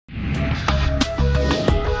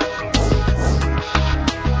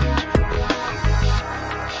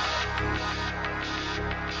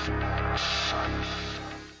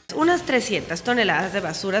1.300 toneladas de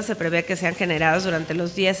basura se prevé que sean generadas durante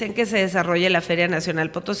los días en que se desarrolle la Feria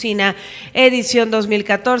Nacional Potosina, edición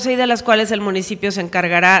 2014, y de las cuales el municipio se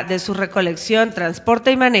encargará de su recolección,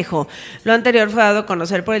 transporte y manejo. Lo anterior fue dado a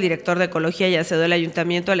conocer por el director de Ecología y Aseo del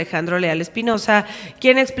Ayuntamiento, Alejandro Leal Espinosa,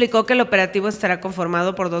 quien explicó que el operativo estará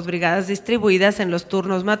conformado por 2 brigadas distribuidas en los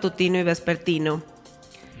turnos matutino y vespertino.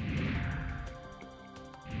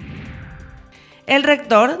 El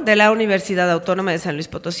rector de la Universidad Autónoma de San Luis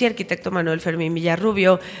Potosí, arquitecto Manuel Fermín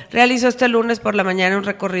Villarrubio, realizó este lunes por la mañana un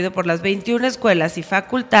recorrido por las 21 escuelas y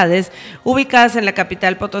facultades ubicadas en la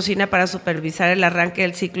capital potosina para supervisar el arranque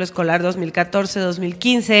del ciclo escolar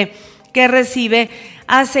 2014-2015, que recibe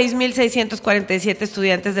a 6.647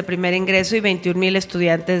 estudiantes de primer ingreso y 21.000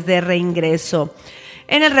 estudiantes de reingreso.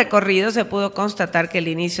 En el recorrido se pudo constatar que el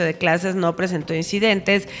inicio de clases no presentó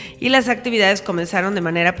incidentes y las actividades comenzaron de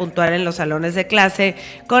manera puntual en los salones de clase,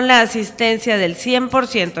 con la asistencia del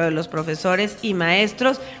 100% de los profesores y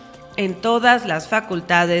maestros en todas las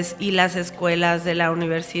facultades y las escuelas de la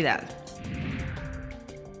universidad.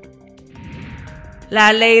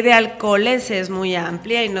 La ley de alcoholes es muy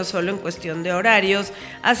amplia y no solo en cuestión de horarios,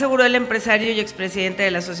 aseguró el empresario y expresidente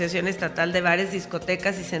de la Asociación Estatal de Bares,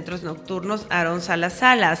 Discotecas y Centros Nocturnos, Aarón Salas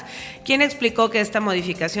Salas, quien explicó que esta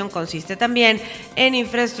modificación consiste también en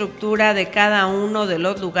infraestructura de cada uno de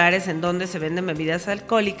los lugares en donde se venden bebidas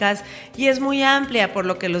alcohólicas y es muy amplia, por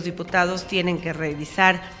lo que los diputados tienen que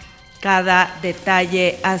revisar cada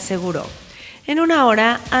detalle, aseguró. En una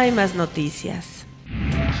hora hay más noticias.